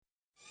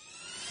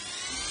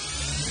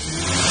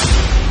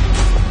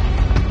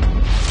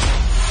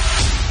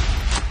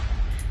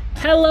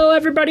Hello,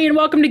 everybody, and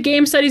welcome to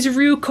Game Studies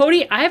Review.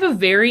 Cody, I have a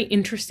very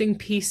interesting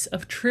piece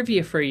of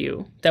trivia for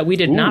you that we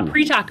did not Ooh,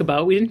 pre-talk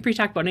about. We didn't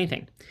pre-talk about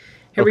anything.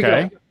 Here we go.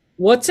 okay.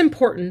 What's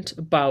important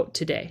about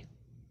today?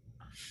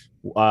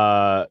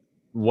 Uh,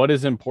 what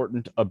is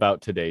important about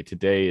today?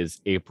 Today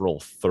is April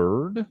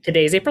 3rd,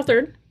 Today is April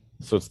 3rd.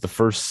 so it's the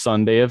first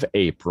Sunday of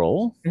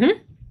April. Mhm.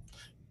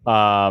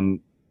 Um,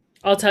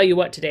 I'll tell you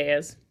what today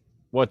is.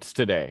 what's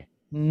today?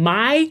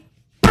 My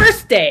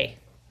birthday.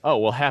 Oh,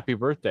 well, happy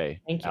birthday,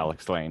 Thank you.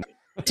 Alex Lane.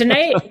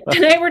 Tonight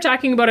we're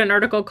talking about an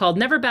article called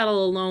Never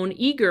Battle Alone,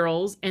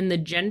 E-Girls and the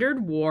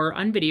Gendered War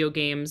on Video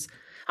Games,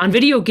 on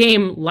video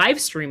game live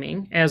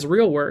streaming as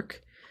real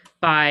work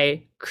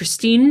by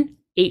Christine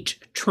H.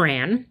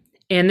 Tran.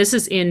 And this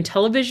is in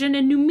Television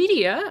and New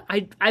Media.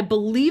 I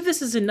believe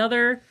this is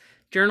another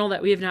journal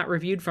that we have not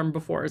reviewed from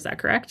before. Is that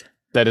correct?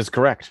 That is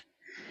correct.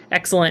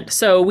 Excellent.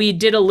 So we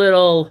did a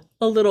little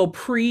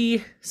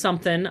pre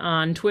something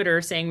on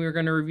Twitter saying we were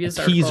going to review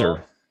this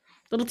Teaser.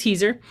 little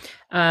teaser,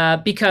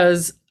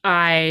 because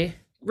I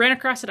ran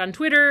across it on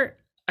Twitter.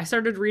 I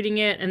started reading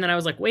it, and then I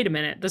was like, wait a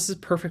minute, this is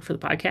perfect for the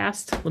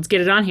podcast. Let's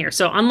get it on here.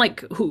 So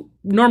unlike who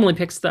normally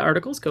picks the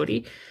articles,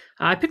 Cody,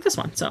 I picked this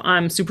one. So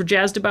I'm super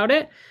jazzed about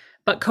it.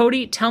 But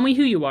Cody, tell me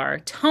who you are.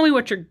 Tell me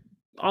what you're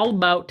all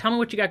about. Tell me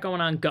what you got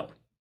going on. Go.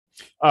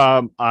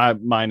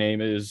 My name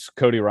is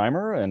Cody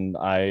Reimer, and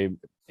I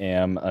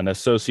am an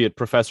associate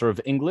professor of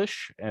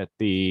English at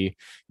the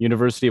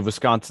University of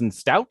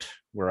Wisconsin-Stout,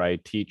 where I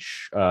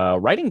teach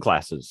writing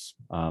classes,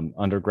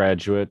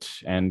 undergraduate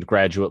and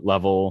graduate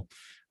level,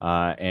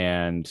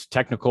 and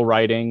technical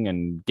writing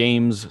and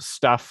games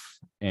stuff.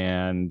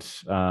 And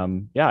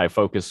I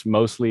focus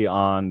mostly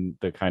on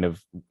the kind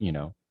of,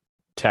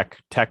 tech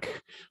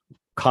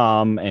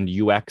com and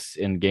UX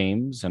in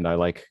games, and I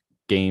like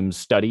game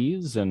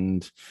studies,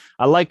 and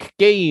I like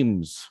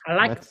games. I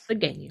like the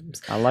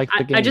games. I like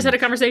the games. I just had a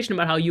conversation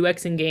about how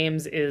UX in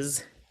games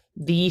is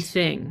the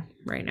thing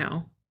right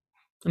now.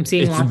 I'm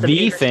seeing It's lots of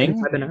the interesting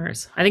thing?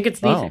 webinars. I think it's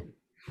the Oh. thing.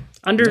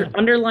 Yeah.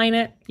 Underline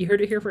it. You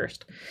heard it here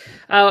first.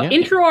 Yeah.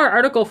 Intro our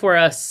article for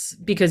us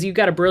because you've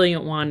got a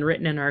brilliant one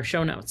written in our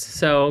show notes.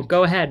 So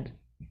go ahead.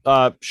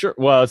 Sure.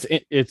 Well,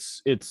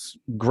 it's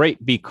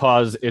great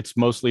because it's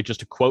mostly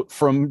just a quote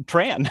from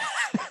Tran.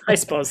 I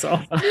suppose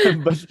so.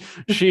 But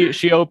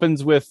she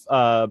opens with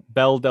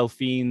Belle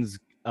Delphine's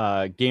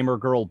gamer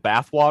girl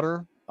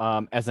bathwater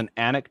as an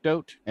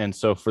anecdote. And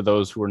so for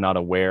those who are not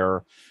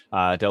aware,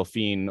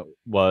 Delphine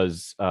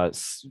was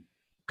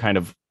kind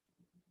of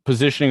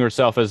positioning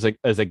herself as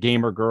a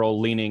gamer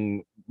girl,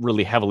 leaning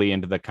really heavily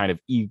into the kind of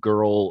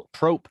e-girl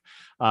trope,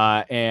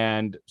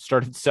 and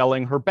started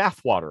selling her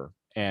bathwater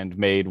and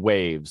made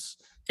waves.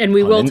 And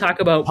we will talk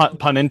about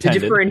pun the intended.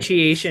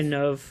 differentiation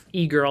of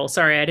e-girl.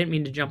 Sorry, I didn't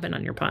mean to jump in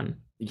on your pun.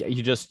 Yeah,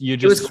 you just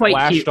It was quite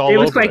splashed cute. all It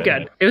over was quite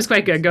good. It was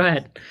quite good. Go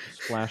ahead.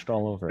 Splashed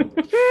all over it.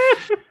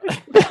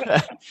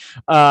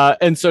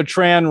 And so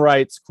Tran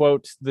writes,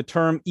 quote, "The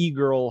term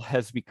e-girl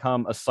has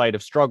become a site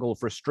of struggle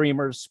for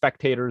streamers,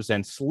 spectators,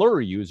 and slur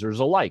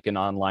users alike in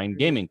online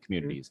gaming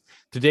communities.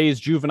 Today's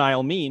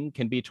juvenile meme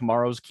can be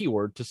tomorrow's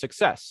keyword to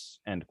success,"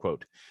 end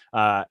quote.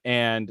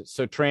 And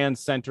so Tran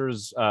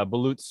centers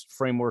Balut's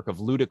framework of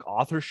ludic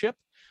authorship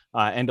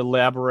and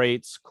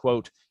elaborates,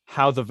 quote,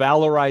 "how the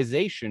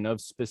valorization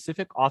of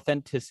specific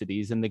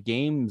authenticities in the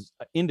games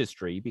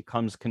industry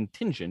becomes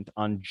contingent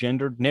on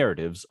gendered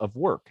narratives of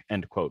work,"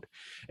 end quote.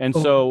 And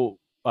so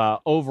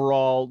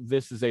overall,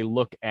 this is a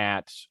look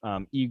at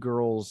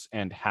e-girls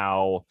and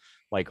how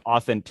like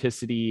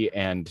authenticity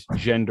and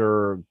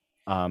gender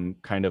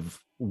kind of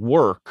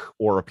work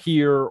or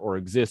appear or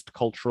exist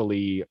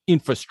culturally,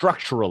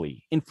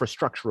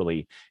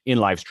 infrastructurally in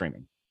live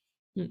streaming.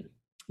 Mm-hmm.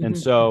 And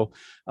so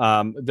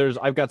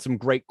I've got some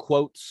great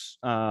quotes,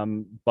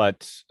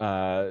 but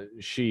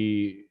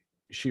she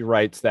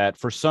writes that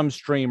for some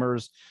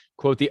streamers,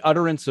 quote, "the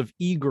utterance of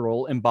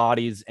e-girl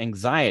embodies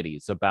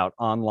anxieties about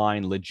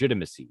online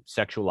legitimacy,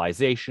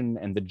 sexualization,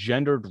 and the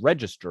gendered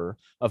register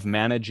of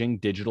managing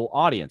digital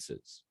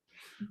audiences.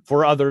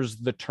 For others,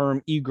 the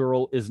term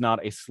e-girl is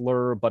not a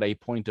slur, but a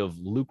point of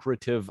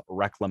lucrative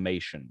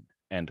reclamation,"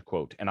 end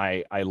quote. And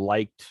I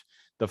liked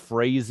the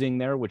phrasing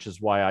there, which is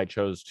why I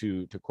chose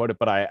to quote it.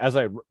 But as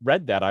I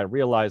read that, I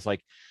realized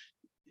like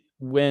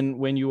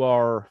when you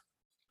are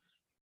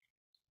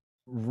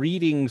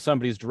reading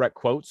somebody's direct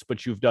quotes,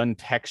 but you've done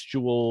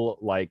textual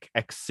like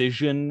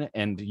excision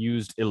and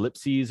used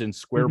ellipses and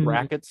square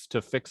brackets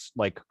to fix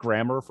like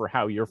grammar for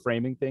how you're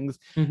framing things,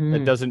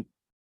 that doesn't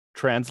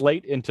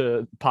translate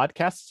into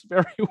podcasts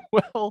very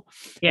well.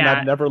 Yeah. And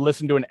I've never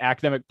listened to an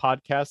academic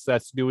podcast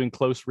that's doing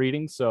close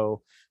reading.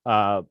 So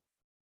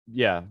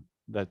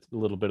that's a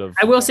little bit of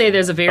I will say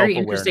there's a very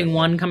interesting self-awareness.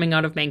 one coming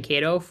out of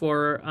Mankato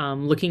for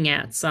looking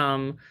at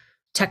some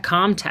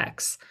TechCom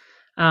texts.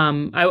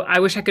 I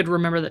wish I could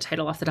remember the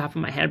title off the top of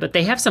my head, but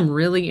they have some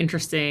really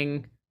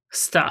interesting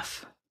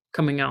stuff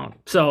coming out.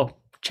 So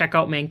check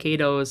out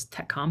Mankato's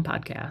TechCom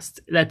podcast.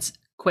 That's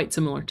quite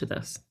similar to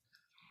this.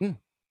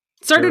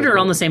 Started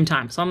around the same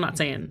time, so I'm not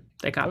saying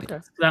they copied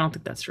us. I don't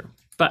think that's true.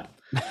 But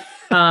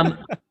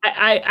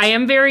I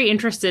am very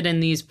interested in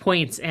these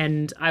points,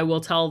 and I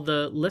will tell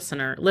the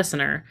listener,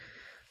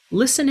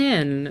 listen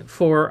in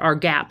for our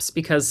gaps,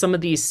 because some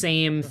of these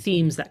same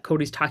themes that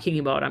Cody's talking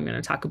about, I'm going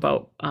to talk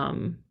about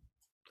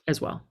as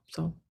well.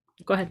 So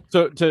go ahead.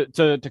 So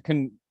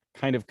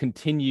kind of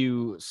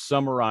continue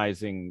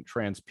summarizing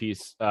Tran's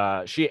piece,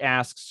 she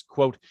asks,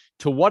 quote,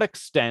 to what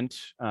extent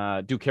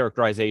do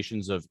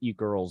characterizations of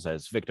e-girls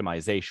as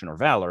victimization or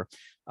valor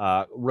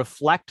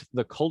reflect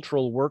the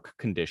cultural work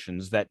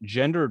conditions that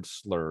gendered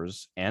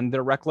slurs and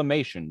their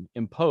reclamation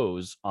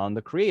impose on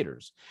the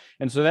creators?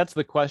 And so that's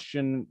the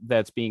question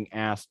that's being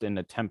asked and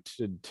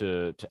attempted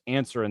to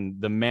answer, and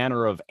the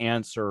manner of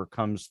answer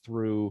comes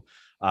through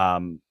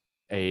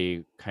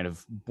a kind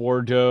of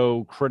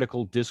Bordeaux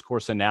critical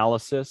discourse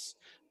analysis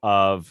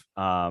of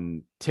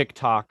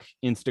TikTok,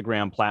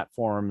 Instagram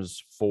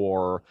platforms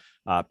for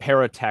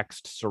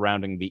paratext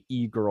surrounding the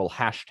e-girl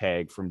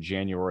hashtag from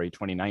January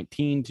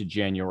 2019 to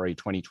January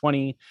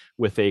 2020,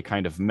 with a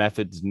kind of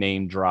methods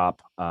name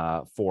drop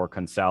for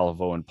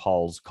Consalvo and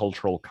Paul's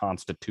Cultural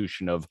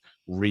Constitution of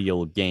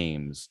Real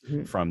Games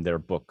from their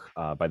book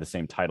by the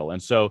same title.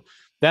 And so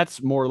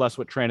that's more or less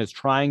what Tran is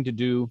trying to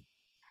do.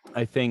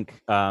 I think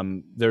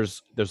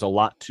there's a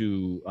lot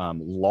to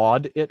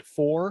laud it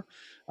for.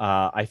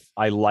 I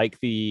like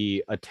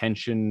the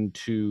attention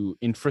to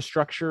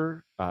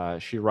infrastructure.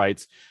 She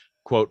writes,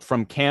 quote,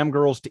 from cam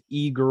girls to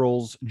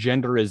e-girls,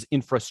 gender is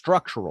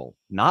infrastructural,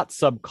 not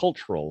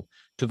subcultural,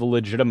 to the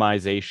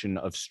legitimization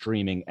of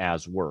streaming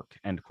as work,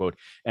 end quote.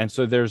 And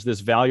so there's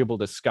this valuable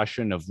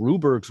discussion of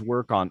Ruberg's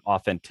work on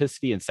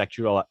authenticity and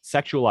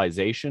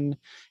sexualization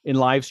in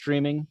live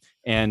streaming,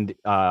 and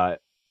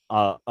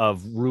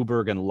of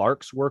Ruberg and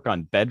Lark's work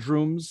on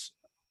bedrooms,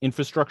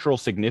 infrastructural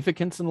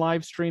significance in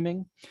live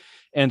streaming.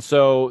 And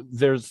so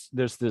there's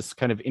this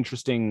kind of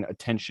interesting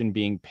attention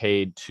being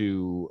paid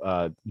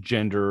to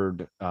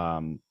gendered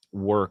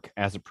work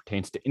as it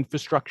pertains to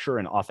infrastructure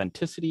and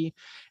authenticity.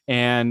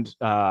 And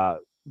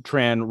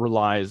Tran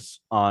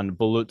relies on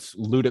Bulut's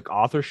ludic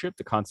authorship,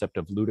 the concept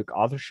of ludic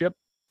authorship,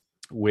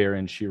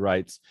 wherein she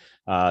writes,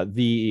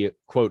 the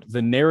quote,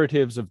 the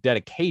narratives of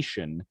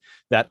dedication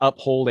that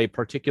uphold a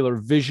particular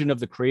vision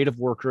of the creative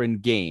worker in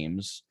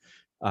games,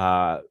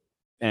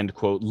 end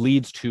quote,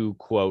 leads to,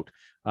 quote,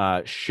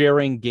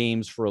 sharing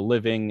games for a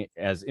living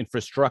as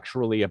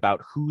infrastructurally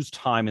about whose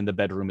time in the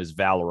bedroom is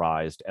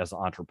valorized as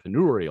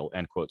entrepreneurial,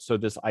 end quote. So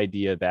this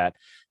idea that,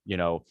 you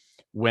know,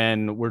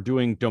 when we're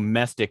doing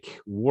domestic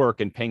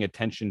work and paying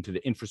attention to the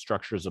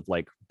infrastructures of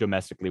like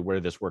domestically where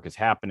this work is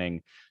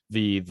happening,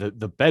 the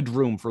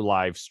bedroom for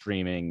live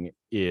streaming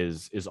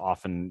is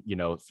often, you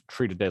know,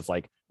 treated as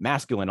like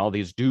masculine, all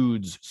these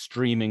dudes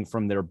streaming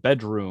from their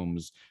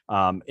bedrooms,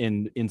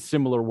 in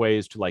similar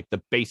ways to like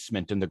the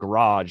basement and the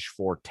garage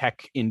for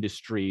tech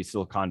industry,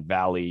 Silicon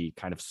Valley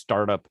kind of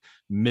startup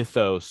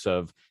mythos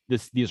of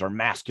these are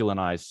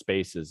masculinized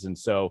spaces. And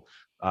so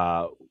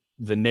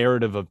the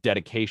narrative of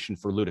dedication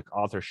for ludic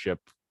authorship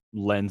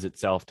lends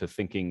itself to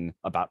thinking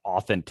about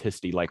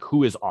authenticity, like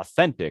who is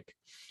authentic,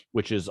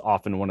 which is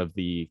often one of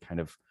the kind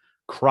of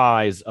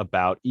cries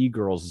about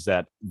e-girls, is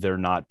that they're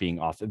not being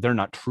they're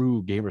not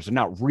true gamers, they're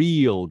not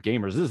real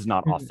gamers. This is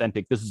not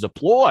authentic. This is a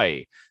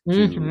ploy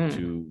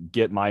to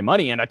get my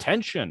money and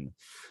attention.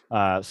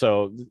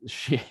 So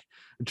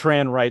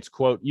Tran writes,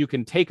 quote, you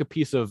can take a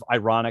piece of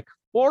ironic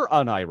or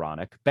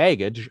unironic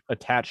baggage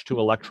attached to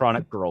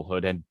electronic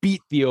girlhood and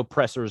beat the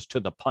oppressors to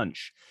the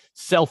punch,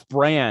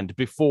 self-brand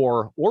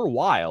before or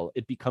while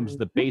it becomes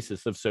the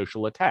basis of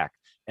social attack,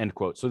 end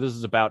quote. So this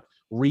is about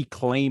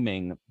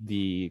reclaiming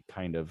the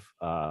kind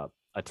of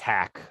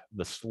attack,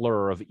 the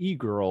slur of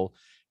e-girl,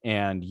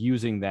 and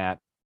using that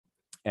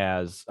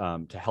as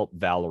to help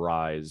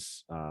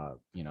valorize,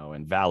 you know,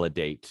 and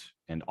validate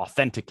and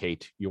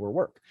authenticate your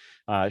work.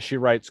 She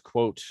writes,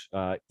 quote,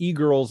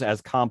 e-girls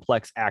as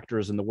complex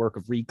actors in the work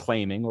of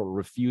reclaiming or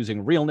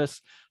refusing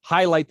realness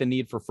highlight the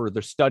need for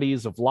further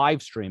studies of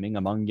live streaming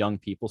among young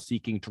people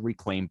seeking to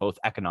reclaim both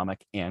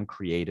economic and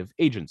creative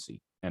agency,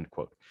 end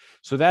quote.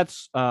 So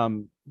that's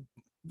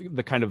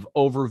the kind of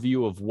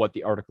overview of what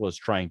the article is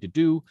trying to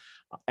do.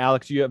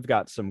 Alex, you have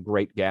got some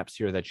great gaps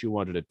here that you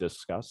wanted to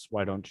discuss.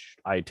 Why don't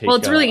I take? Well,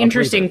 it's really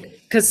interesting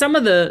because some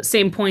of the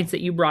same points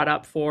that you brought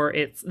up for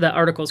it's the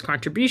article's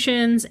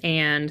contributions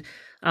and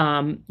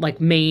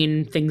like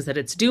main things that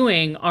it's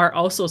doing are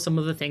also some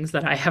of the things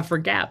that I have for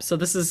gaps. So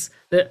this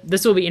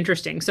will be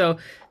interesting. So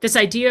this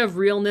idea of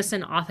realness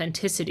and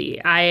authenticity,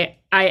 I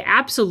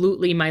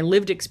absolutely, my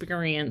lived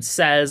experience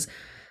says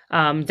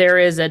there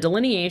is a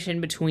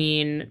delineation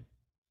between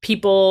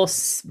people,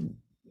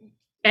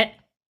 and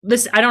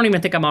this, I don't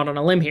even think I'm out on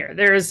a limb here.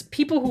 There's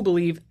people who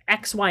believe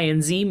X, Y,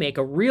 and Z make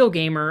a real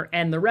gamer,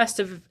 and the rest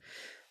of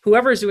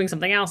whoever is doing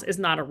something else is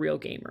not a real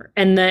gamer.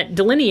 And that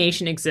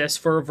delineation exists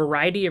for a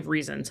variety of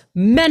reasons,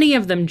 many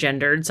of them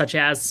gendered, such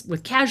as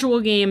with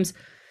casual games.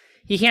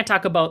 You can't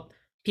talk about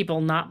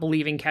people not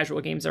believing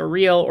casual games are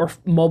real, or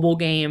mobile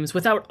games,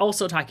 without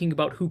also talking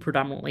about who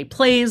predominantly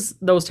plays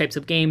those types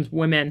of games,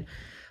 women.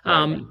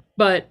 Right.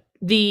 But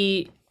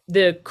the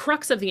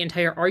crux of the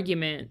entire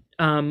argument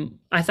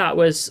I thought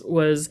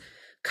was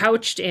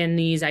couched in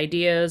these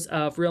ideas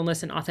of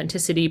realness and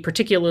authenticity,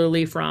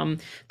 particularly from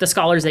the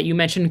scholars that you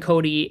mentioned,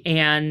 Cody.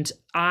 And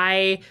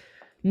I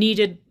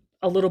needed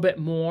a little bit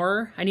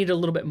more. I needed a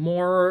little bit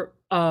more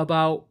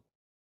about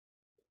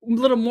a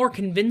little more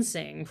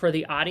convincing for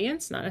the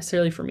audience, not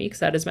necessarily for me, because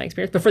that is my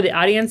experience, but for the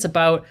audience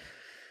about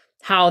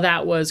how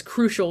that was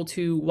crucial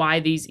to why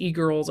these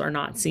e-girls are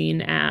not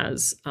seen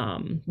as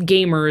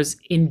gamers,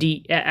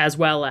 indeed, as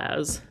well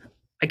as,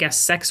 I guess,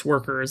 sex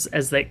workers,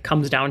 as that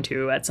comes down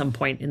to at some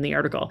point in the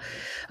article.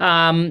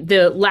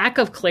 The lack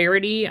of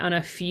clarity on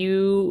a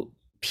few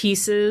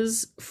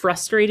pieces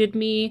frustrated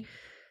me,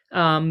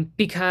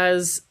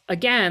 because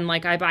again,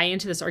 like, I buy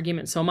into this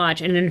argument so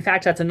much. And in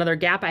fact, that's another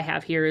gap I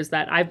have here, is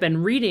that I've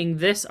been reading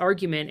this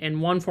argument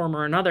in one form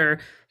or another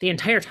the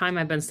entire time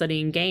I've been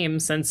studying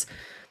games, since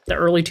the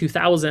early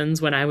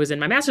 2000s when I was in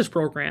my master's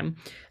program.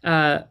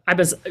 I've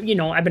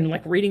been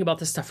like reading about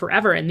this stuff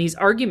forever. And these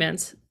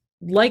arguments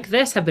like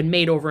this have been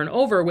made over and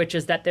over, which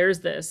is that there's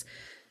this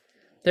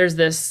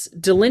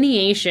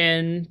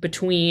delineation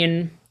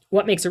between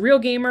what makes a real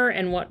gamer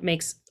and what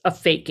makes a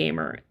fake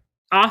gamer.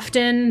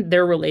 Often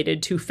they're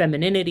related to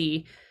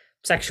femininity,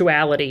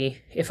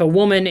 sexuality. If a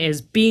woman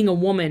is being a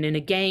woman in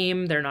a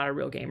game, they're not a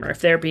real gamer.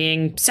 If they're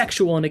being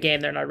sexual in a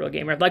game, they're not a real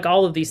gamer. Like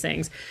all of these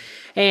things.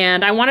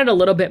 And I wanted a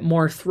little bit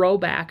more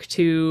throwback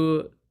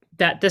to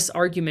that. This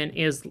argument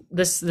is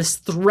this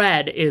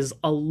thread is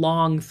a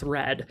long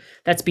thread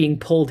that's being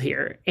pulled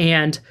here.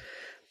 And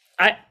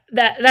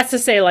that's to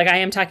say, like, I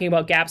am talking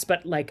about gaps,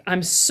 but like,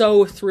 I'm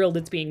so thrilled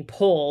it's being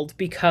pulled,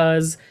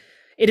 because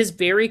it is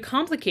very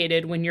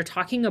complicated when you're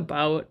talking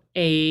about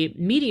a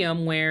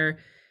medium where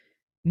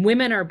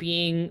women are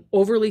being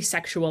overly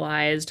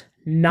sexualized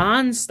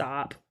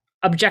nonstop,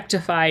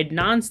 objectified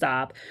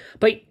nonstop,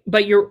 but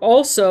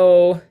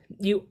also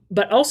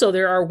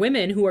there are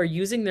women who are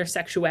using their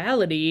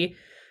sexuality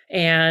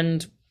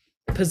and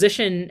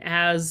position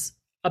as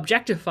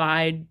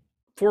objectified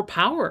for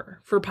power,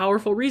 for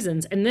powerful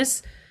reasons. And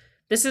this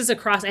is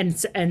across,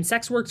 and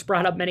sex work's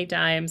brought up many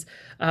times.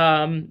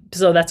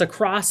 So that's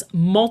across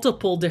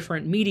multiple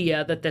different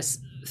media that this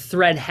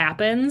thread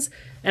happens.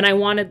 And I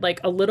wanted like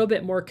a little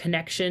bit more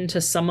connection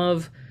to some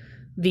of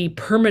the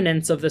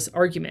permanence of this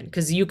argument,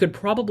 because you could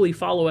probably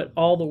follow it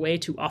all the way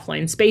to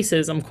Offline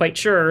Spaces, I'm quite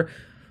sure,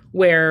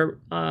 where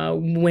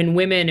when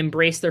women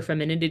embrace their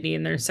femininity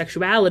and their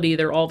sexuality,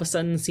 they're all of a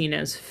sudden seen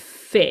as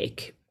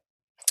fake.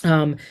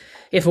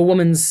 If a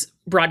woman's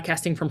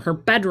broadcasting from her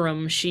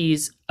bedroom,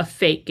 she's a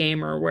fake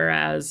gamer,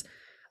 whereas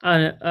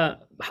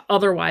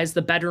otherwise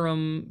the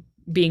bedroom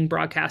being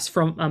broadcast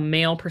from a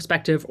male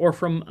perspective, or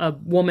from a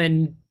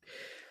woman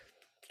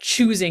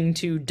choosing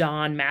to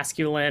don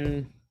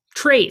masculine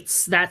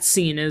traits, that's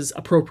seen as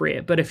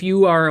appropriate. But if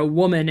you are a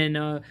woman in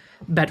a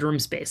bedroom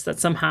space,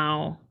 that's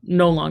somehow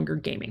no longer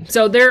gaming.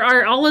 So there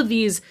are all of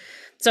these.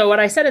 So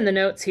what I said in the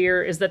notes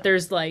here is that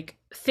there's like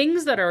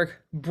things that are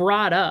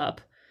brought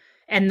up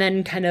and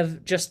then kind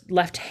of just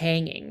left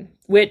hanging,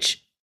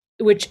 which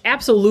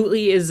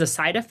absolutely is a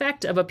side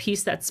effect of a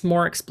piece that's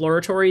more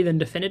exploratory than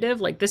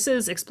definitive. Like, this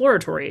is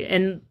exploratory,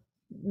 and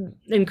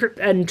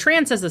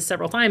Tran says this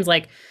several times,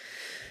 like,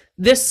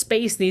 this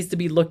space needs to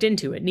be looked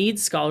into. It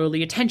needs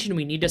scholarly attention.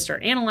 We need to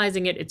start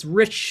analyzing it. It's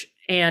rich.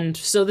 And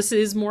so this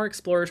is more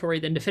exploratory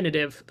than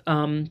definitive.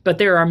 But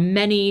there are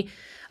many,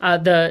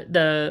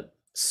 the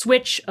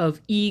switch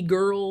of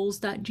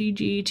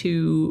egirls.gg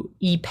to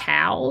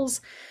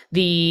epals,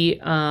 the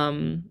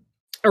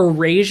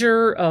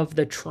erasure of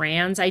the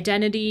trans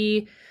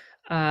identity,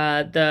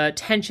 the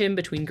tension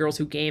between girls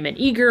who game and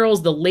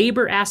e-girls, the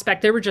labor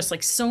aspect. There were just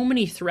like so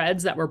many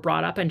threads that were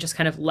brought up and just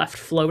kind of left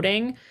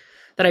floating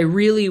that I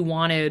really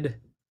wanted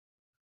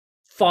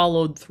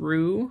followed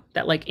through,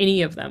 that like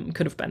any of them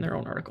could have been their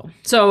own article.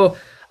 So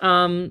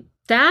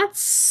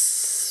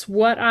that's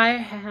what I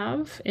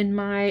have in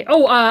my,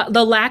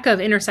 the lack of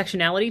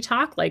intersectionality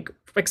talk, like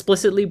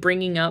explicitly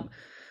bringing up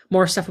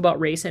more stuff about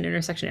race and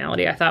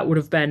intersectionality, I thought would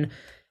have been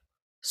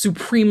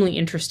supremely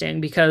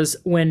interesting, because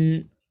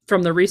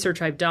from the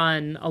research I've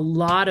done, a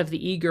lot of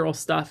the e-girl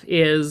stuff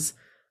is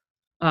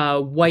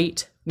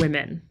white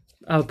women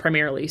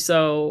primarily.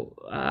 So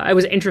I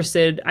would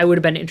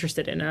have been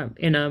interested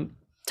in a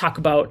talk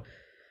about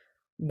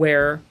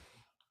where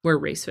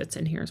race fits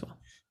in here as well.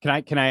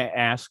 Can I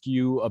ask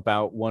you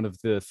about one of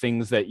the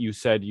things that you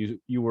said?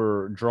 You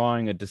were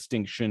drawing a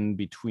distinction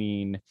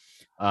between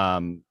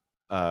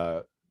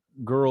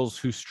girls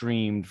who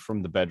streamed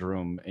from the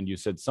bedroom, and you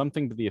said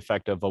something to the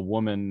effect of a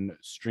woman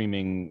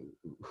streaming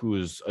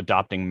who's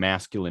adopting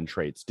masculine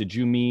traits. Did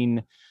you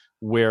mean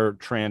where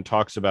Tran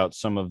talks about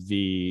some of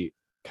the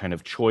kind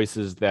of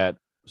choices that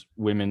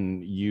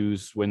women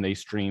use when they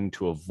stream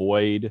to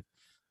avoid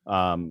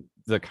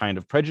the kind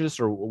of prejudice,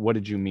 or what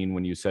did you mean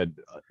when you said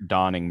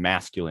donning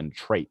masculine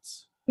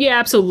traits? Yeah,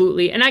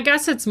 absolutely. And I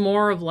guess it's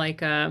more of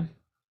like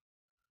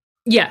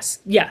yes.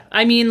 Yeah.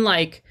 I mean,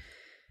 like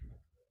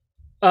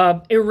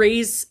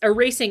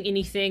erasing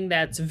anything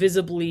that's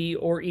visibly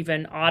or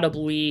even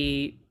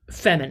audibly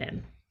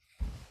feminine.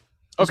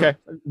 Okay.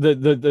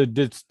 The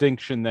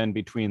distinction then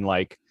between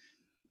like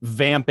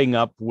vamping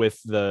up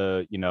with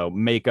the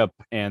makeup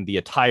and the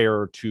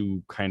attire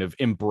to kind of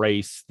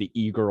embrace the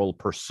e-girl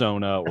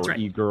persona or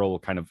e-girl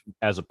kind of,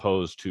 as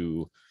opposed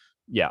to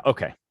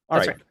okay. All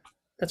right.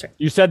 That's right.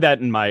 You said that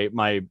and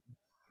my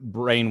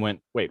brain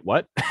went, wait,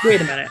 what?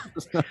 Wait a minute.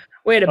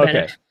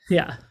 Okay.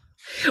 Yeah.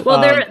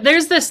 Well,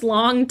 there's this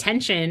long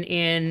tension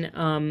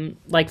in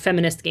like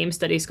feminist game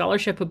study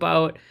scholarship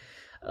about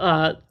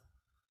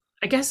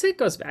I guess it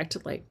goes back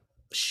to like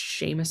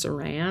Seamus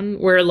Aran,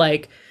 where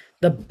like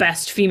the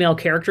best female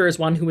character is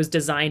one who was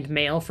designed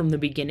male from the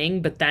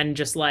beginning, but then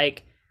just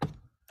like,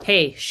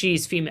 hey,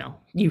 she's female,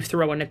 you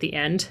throw in at the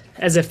end,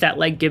 as if that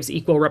like gives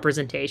equal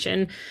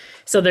representation.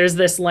 So there's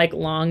this like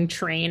long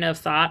train of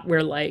thought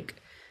where like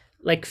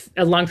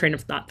a long train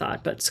of not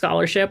thought, but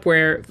scholarship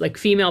where like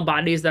female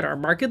bodies that are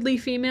markedly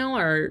female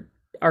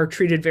are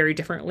treated very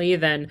differently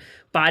than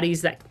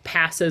bodies that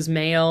pass as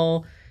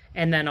male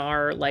and then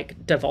are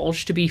like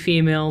divulged to be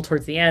female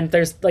towards the end.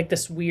 There's like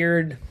this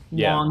weird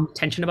long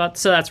tension about,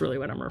 so that's really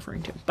what I'm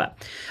referring to.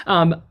 But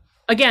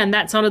again,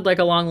 that sounded like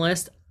a long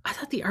list. I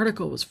thought the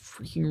article was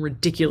freaking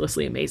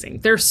ridiculously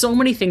amazing. There's so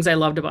many things I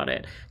loved about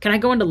it. Can I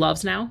go into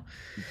loves now?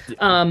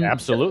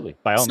 Absolutely.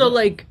 By all means. So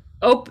like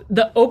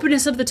the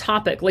openness of the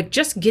topic, like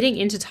just getting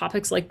into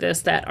topics like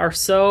this that are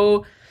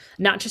so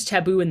not just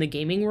taboo in the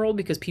gaming world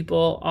because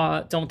people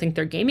don't think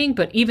they're gaming,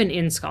 but even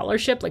in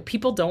scholarship, like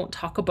people don't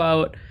talk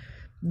about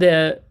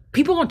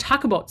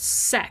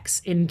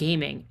sex in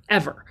gaming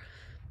ever.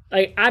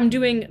 Like I'm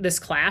doing this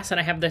class and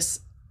I have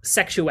this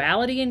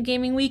sexuality in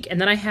gaming week, and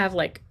then I have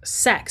like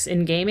sex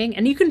in gaming,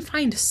 and you can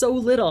find so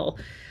little,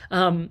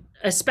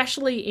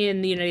 especially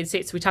in the United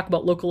States. We talk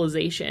about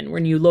localization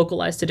when you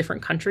localize to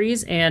different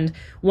countries, and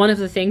one of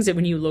the things that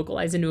when you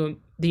localize into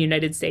the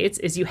United States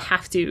is you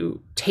have to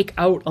take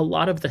out a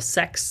lot of the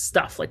sex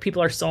stuff. Like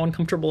people are so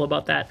uncomfortable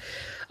about that.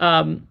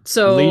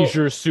 So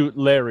Leisure Suit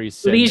Larry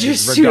said Leisure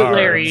Suit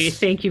Larry,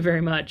 thank you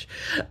very much.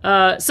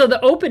 So the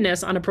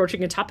openness on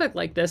approaching a topic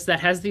like this that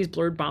has these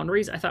blurred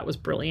boundaries, I thought was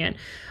brilliant.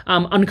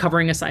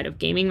 Uncovering a side of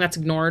gaming that's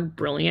ignored,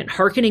 brilliant.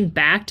 Harkening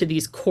back to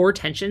these core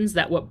tensions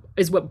that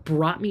what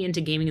brought me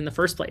into gaming in the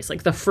first place.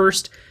 Like the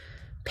first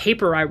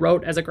paper I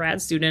wrote as a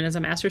grad student, as a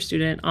master's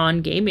student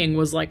on gaming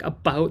was like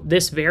about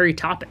this very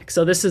topic.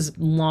 So this is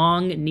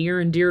long, near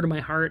and dear to my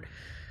heart.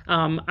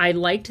 I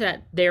liked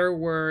that there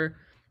were,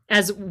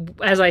 as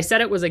I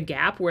said, it was a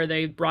gap where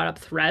they brought up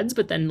threads,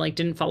 but then like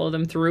didn't follow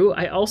them through.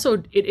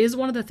 It is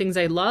one of the things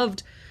I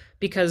loved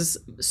because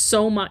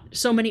so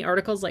many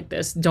articles like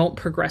this don't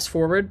progress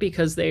forward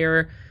because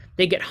they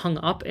get hung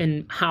up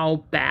in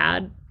how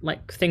bad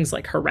like things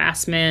like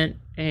harassment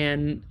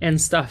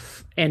and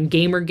stuff and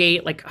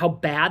Gamergate, like how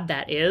bad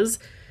that is,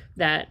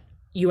 that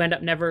you end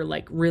up never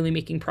like really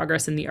making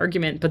progress in the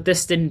argument. But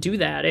this didn't do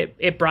that.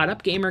 It brought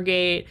up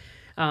Gamergate,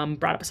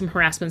 brought up some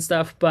harassment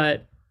stuff,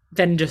 but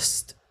then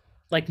just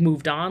like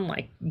moved on,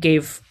 like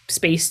gave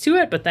space to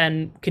it, but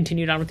then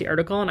continued on with the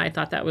article. And I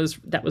thought that was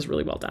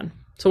really well done.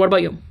 So what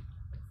about you?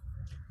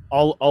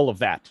 All of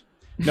that.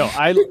 No,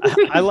 I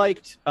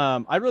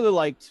really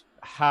liked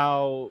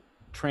how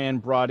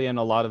Tran brought in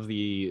a lot of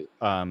the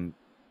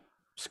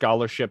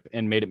scholarship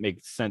and made it make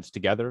sense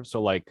together.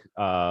 So like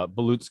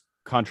Balut's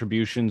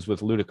contributions with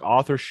ludic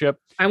authorship.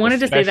 I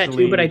wanted to say that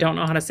too, but I don't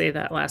know how to say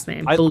that last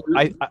name. I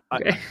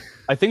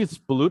think it's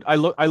Balut.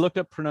 I looked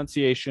up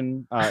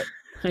pronunciation.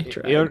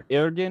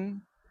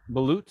 Ergin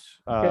Balut.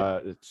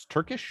 It's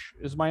Turkish,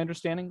 is my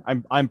understanding.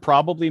 I'm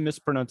probably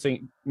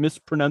mispronouncing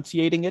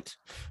it.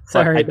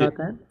 Sorry about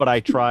that. But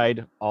I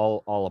tried.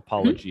 All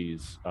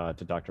apologies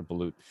to Dr.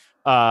 Balut.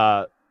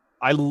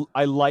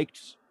 I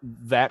liked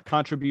that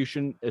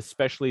contribution,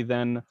 especially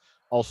then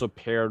also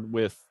paired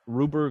with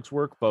Ruberg's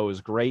work. Bo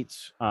is great.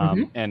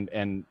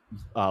 And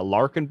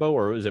Lark and Bo,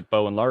 or is it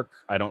Bo and Lark?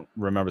 I don't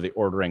remember the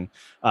ordering.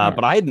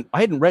 But I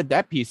hadn't read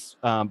that piece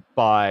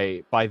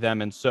by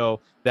them, and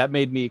so that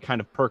made me kind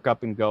of perk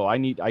up and go, I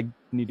need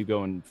to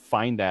go and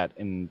find that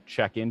and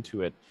check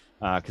into it,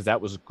 because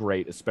that was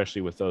great,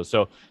 especially with those.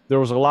 So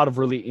there was a lot of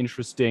really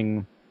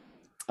interesting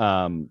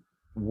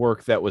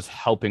work that was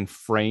helping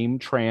frame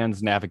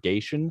Tran's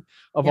navigation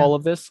of all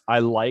of this. I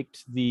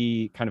liked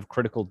the kind of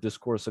critical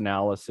discourse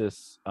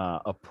analysis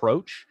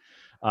approach.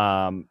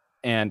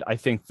 And I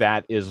think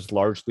that is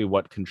largely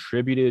what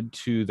contributed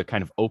to the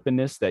kind of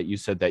openness that you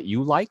said that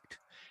you liked.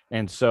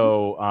 And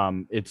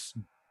so it's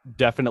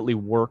definitely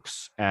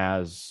works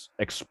as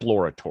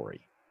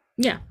exploratory.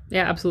 Yeah,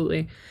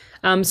 absolutely.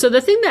 So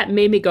the thing that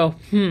made me go,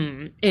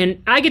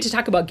 and I get to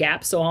talk about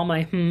gaps, so all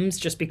my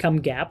just become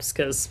gaps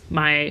because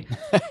my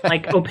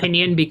like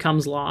opinion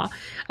becomes law.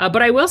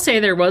 But I will say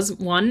there was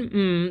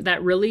one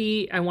that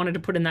really I wanted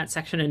to put in that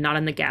section and not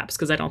in the gaps,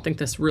 because I don't think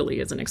this really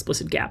is an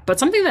explicit gap. But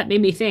something that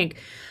made me think,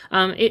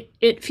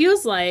 it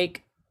feels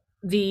like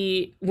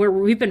where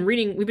we've been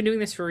doing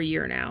this for a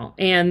year now,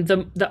 and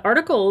the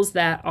articles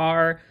that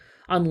are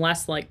on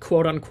less like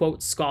quote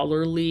unquote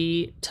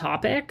scholarly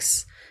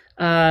topics,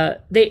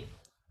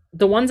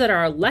 the ones that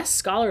are less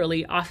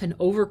scholarly often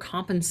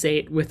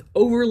overcompensate with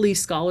overly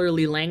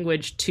scholarly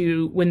language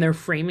to when they're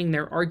framing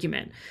their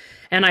argument.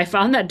 And I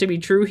found that to be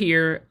true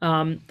here.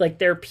 Like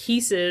their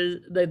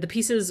pieces, the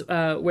pieces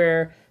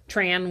where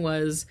Tran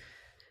was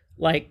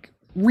like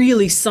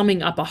really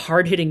summing up a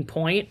hard hitting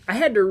point, I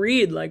had to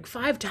read like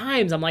 5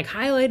 times. I'm like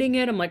highlighting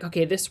it. I'm like,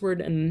 okay, this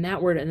word and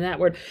that word and that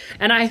word.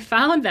 And I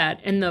found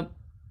that in the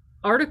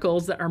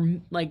articles that are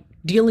like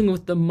dealing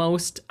with the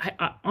most,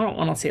 I don't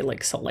want to say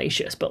like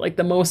salacious, but like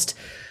the most,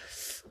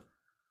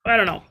 I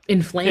don't know,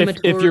 inflammatory.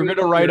 If you're going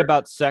to write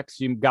about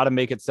sex, you've got to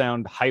make it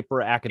sound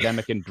hyper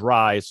academic and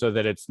dry so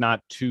that it's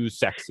not too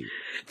sexy.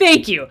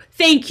 Thank you.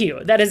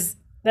 That is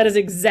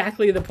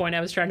exactly the point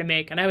I was trying to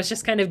make. And I was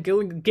just kind of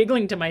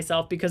giggling to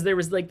myself because there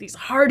was like these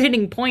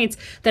hard-hitting points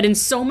that in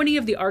so many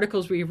of the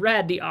articles we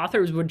read, the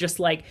authors would just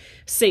like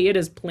say it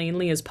as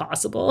plainly as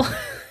possible.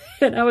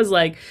 And I was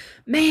like,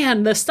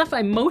 man, the stuff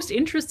I'm most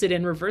interested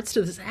in reverts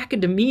to this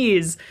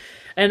academese.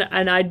 And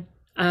I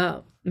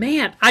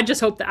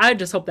just hope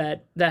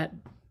that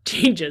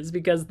changes,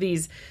 because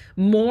these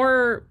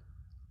more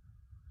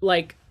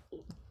like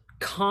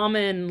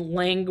common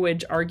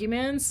language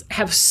arguments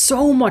have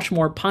so much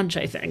more punch,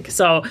 I think.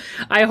 So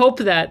I hope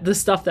that the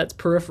stuff that's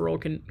peripheral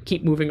can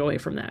keep moving away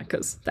from that,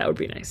 because that would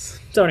be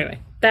nice. So anyway,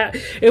 that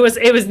it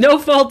was no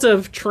fault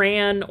of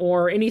Tran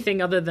or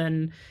anything other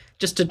than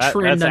just a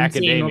trend I'm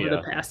seeing over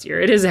the past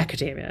year. It is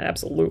academia.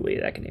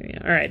 Absolutely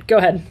academia. All right, go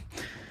ahead.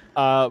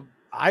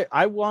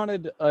 I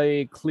wanted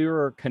a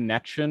clearer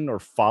connection or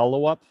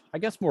follow-up. I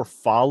guess more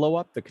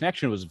follow-up. The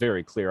connection was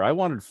very clear. I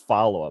wanted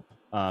follow-up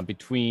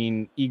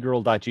between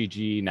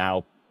egirl.gg,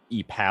 now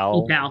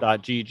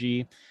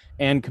epal.gg,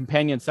 and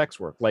companion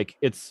sex work. Like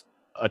it's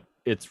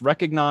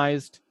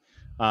recognized,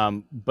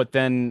 but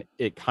then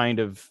it kind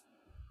of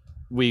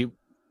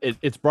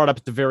it's brought up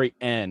at the very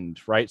end,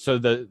 right? So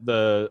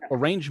the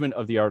arrangement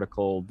of the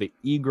article, the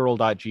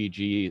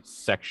egirl.gg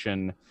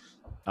section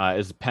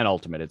is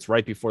penultimate. It's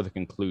right before the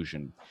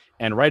conclusion.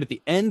 And right at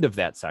the end of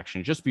that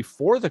section, just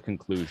before the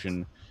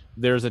conclusion,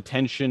 there's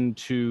attention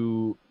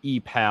to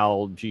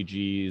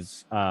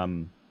epal.gg's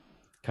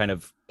kind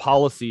of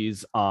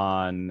policies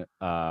on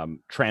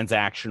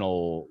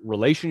transactional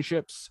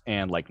relationships,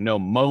 and like no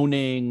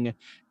moaning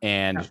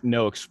and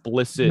no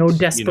explicit, no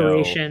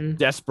desperation,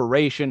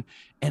 desperation.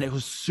 And it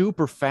was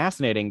super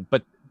fascinating,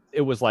 but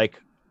it was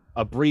like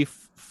a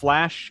brief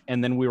flash,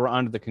 and then we were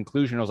on to the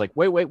conclusion. I was like,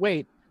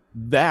 wait,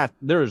 that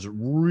there's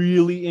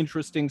really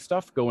interesting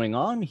stuff going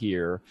on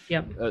here.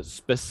 Yep.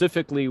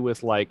 Specifically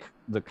with like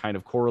the kind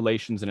of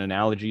correlations and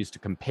analogies to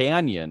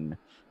companion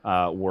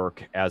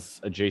work as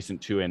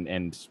adjacent to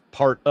and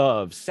part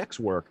of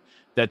sex work.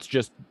 That's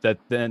just that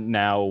then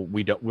now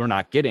we're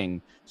not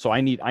getting. So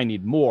I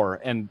need more.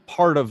 And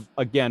part of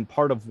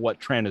what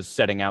Tran is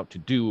setting out to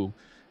do,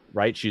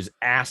 right? She's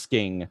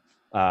asking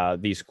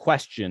these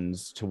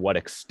questions: to what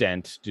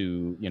extent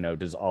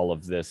does all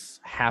of this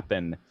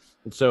happen?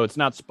 And so it's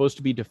not supposed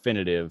to be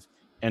definitive.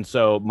 And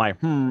so my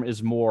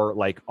is more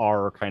like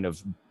our kind of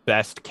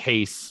best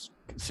case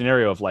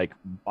scenario of like,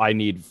 I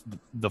need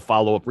the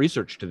follow-up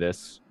research to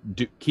this.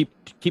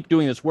 Keep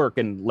doing this work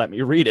and let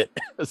me read it.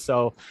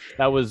 So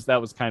that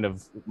was kind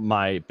of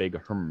my big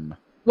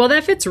Well,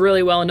 that fits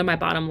really well into my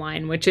bottom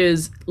line, which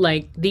is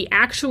like the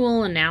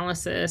actual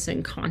analysis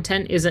and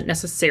content isn't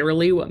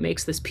necessarily what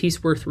makes this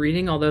piece worth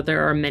reading, although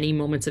there are many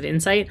moments of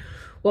insight.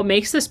 What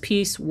makes this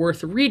piece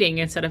worth reading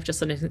instead of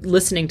just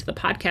listening to the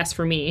podcast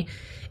for me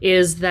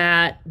is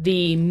that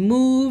the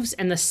moves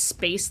and the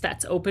space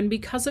that's open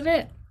because of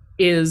it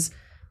is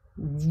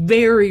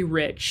very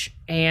rich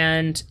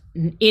and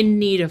in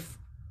need of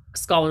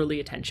scholarly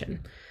attention.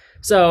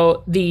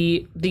 So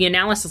the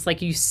analysis,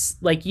 like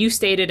you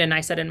stated, and I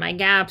said in my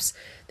gaps,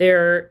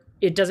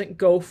 it doesn't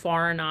go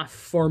far enough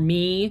for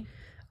me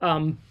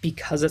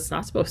because it's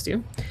not supposed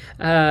to.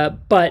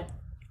 But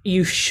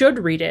you should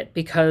read it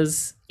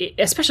because,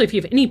 especially if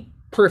you have any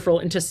peripheral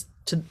interest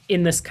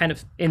in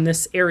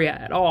this area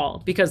at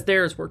all, because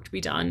there's work to be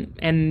done,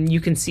 and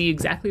you can see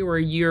exactly where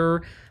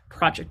your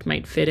project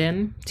might fit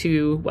in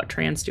to what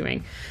Tran's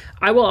doing.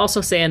 I will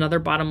also say another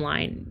bottom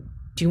line.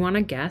 Do you want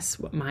to guess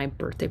what my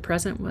birthday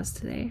present was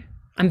today?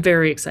 I'm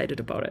very excited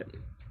about it.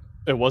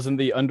 It wasn't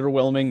the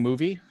underwhelming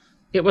movie?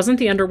 It wasn't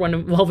the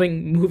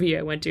underwhelming movie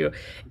I went to.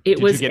 Did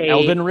you get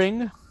Elden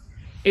Ring?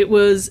 It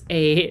was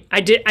I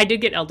did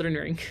get Elden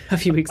Ring a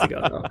few weeks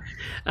ago,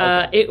 though.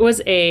 Okay. It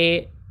was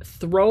a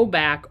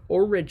throwback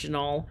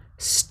original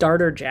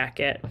starter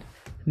jacket.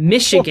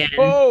 Michigan,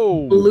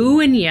 blue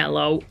and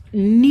yellow,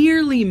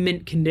 nearly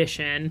mint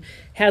condition,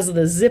 has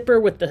the zipper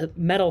with the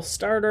metal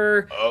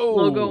starter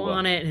logo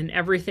on it and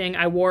everything.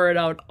 I wore it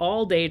out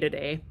all day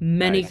today.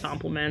 Many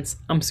compliments.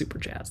 I'm super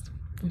jazzed.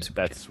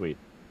 That's sweet.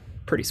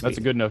 Pretty sweet. That's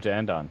a good note to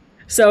end on.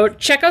 So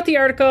check out the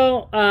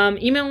article.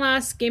 Email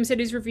us,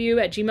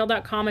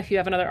 gamecitiesreview@gmail.com if you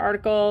have another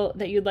article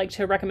that you'd like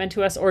to recommend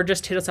to us, or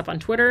just hit us up on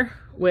Twitter,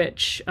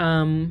 which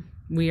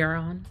we are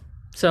on.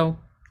 So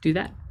do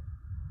that.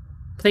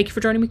 Thank you for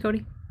joining me,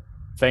 Cody.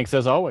 Thanks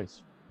as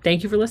always.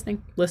 Thank you for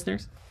listening,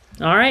 listeners.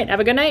 All right. Have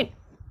a good night.